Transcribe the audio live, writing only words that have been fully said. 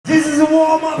This is a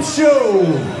warm-up show,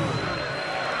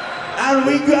 and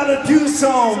we gotta do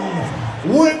some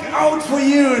workout for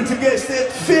you to get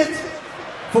fit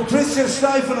for Christian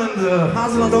Steiffen and the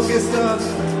Hazelland Orchestra.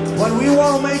 But we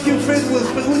want to make you fit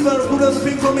with U.Barracuda, the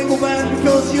Big Flamingo Band,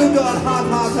 because you got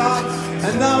hot,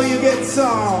 and now you get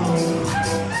some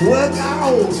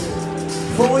workout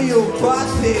for your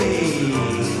body.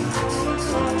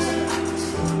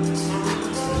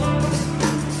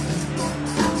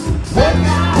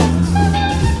 Workout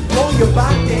for your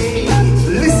body.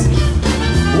 Listen,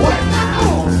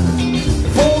 workout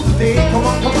for the day. Come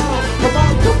on, come on, come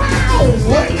on, come on.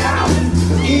 Workout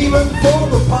even for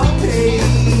the party.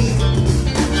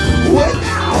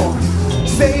 Workout,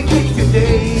 stay fit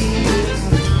today.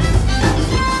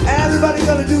 Everybody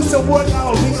gonna do some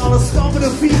workout. We gonna stomp the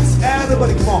feet.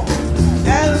 Everybody, come on.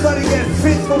 Everybody get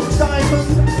fit for Steiffen.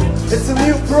 It's a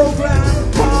new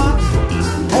program, part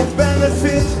of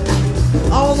benefit.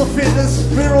 All the fitness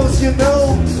heroes you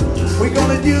know, we're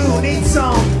gonna need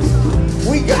some.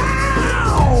 We go!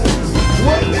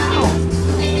 Work out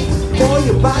for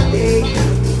your body.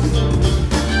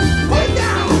 Work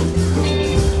out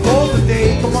for the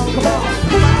day. Come on, come on,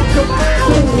 come on, come on.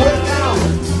 Work out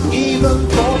even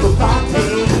for the party.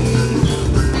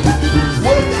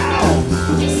 Work out,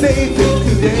 stay fit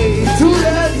today.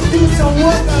 Let's do some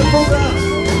workout program.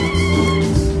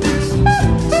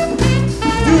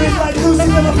 Do it like Lucy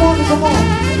California, come on.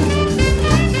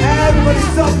 Everybody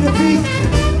stop your feet.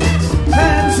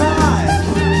 Hands high.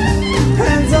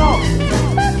 Hands up.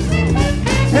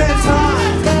 Hands high.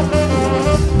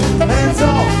 Hands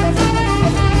up.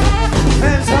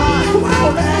 Hands high. Come on,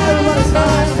 everybody's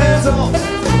high. Hands up.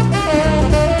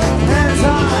 Hands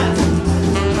high.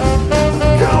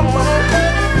 Come on.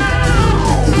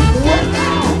 Work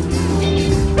out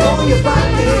for your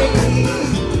body.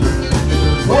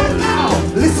 Work out.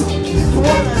 Listen to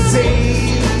what I say.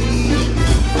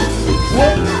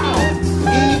 Work out,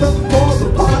 even for the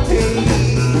party.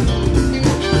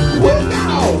 Work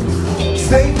out,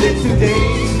 stay fit today.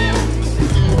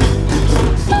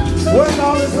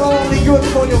 Workout is not only good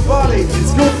for your body,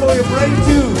 it's good for your brain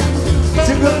too. It's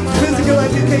a good physical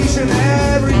education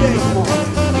every day.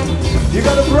 You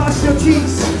gotta brush your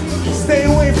teeth, stay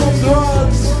away from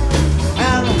drugs,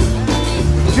 and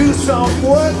do some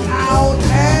workout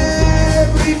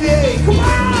every day. Come on!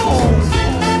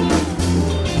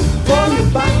 For your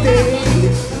body.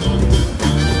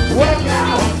 Work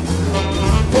out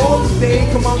for the day.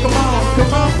 Come on, come on,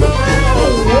 come on, come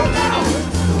on. Work out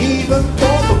even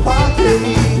for the party.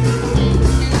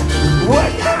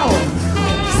 Work out,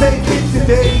 stay fit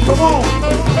today. Come on.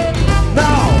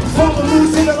 Now, from the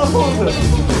Lucy California,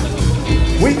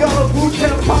 we got a boot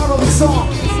camp part of the song.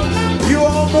 You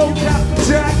all know Captain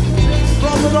Jack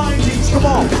from the 90s. Come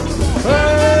on.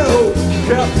 Hey, oh,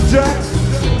 Captain Jack.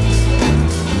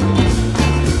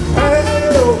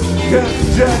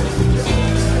 Captain Jack,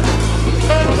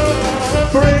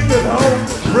 bring it home,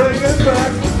 bring it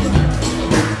back.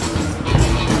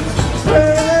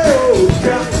 Hey, oh,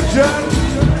 Captain Jack,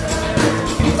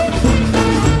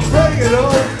 bring it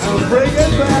home and bring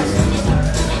it back.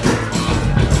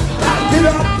 Now get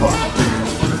up,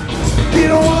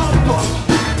 get on up,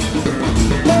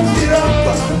 get up,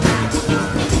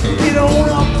 get on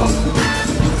up.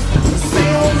 Stay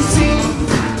on the scene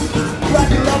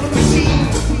like a loving machine.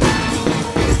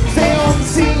 Stay on the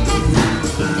scene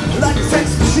like a sex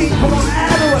machine. Come on,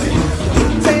 everybody.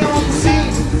 Stay on the scene,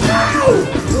 wow,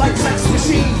 like a sex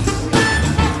machine.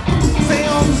 Stay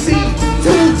on the scene,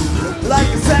 too, like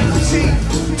a sex machine.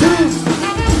 Too,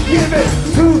 give it,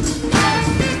 too,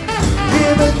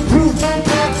 give it, too,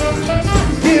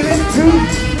 give it, too.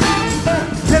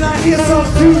 Can I hear some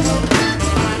too?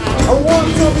 I want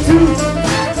some too.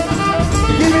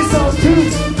 Give me some too.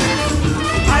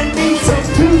 I need some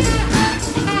too.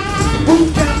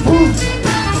 Boot and boot,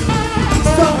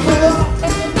 stomp it up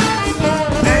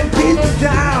and get it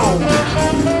down.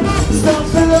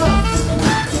 Stomp it up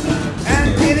and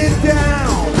get it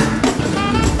down.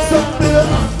 Stomp it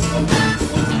up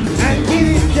and get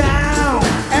it down.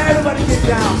 Everybody get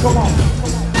down, come on.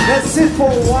 Let's sit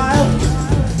for a while.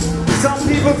 Some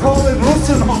people call it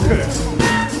Russenhocker.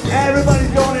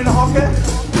 Everybody's going in hocker?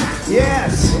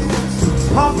 Yes,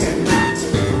 hocker.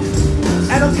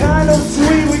 And on count of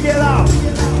three we get up.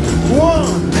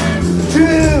 1,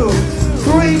 2,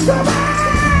 3, come on!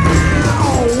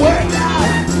 Work out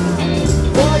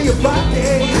for your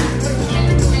body.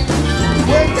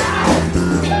 Work out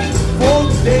for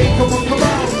the day. Come on, come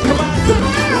on, come on, come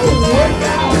on. Work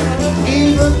out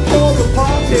even for the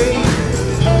party.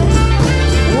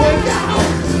 Work out,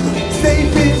 stay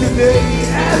fit today.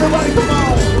 Everybody come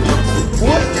on.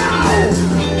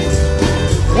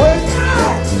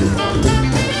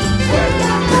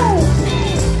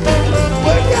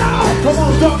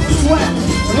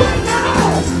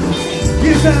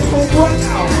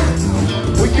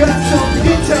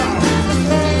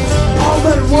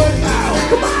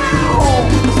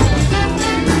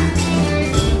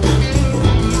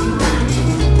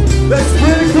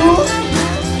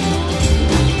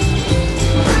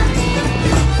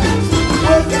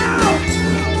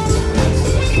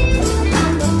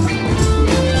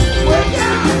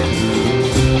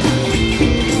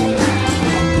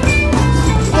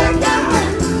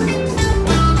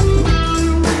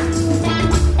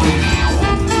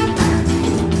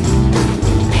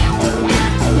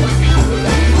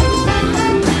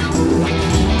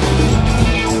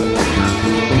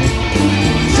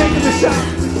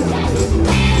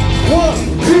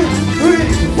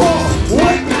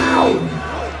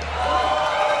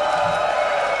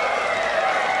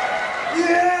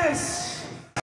 guys.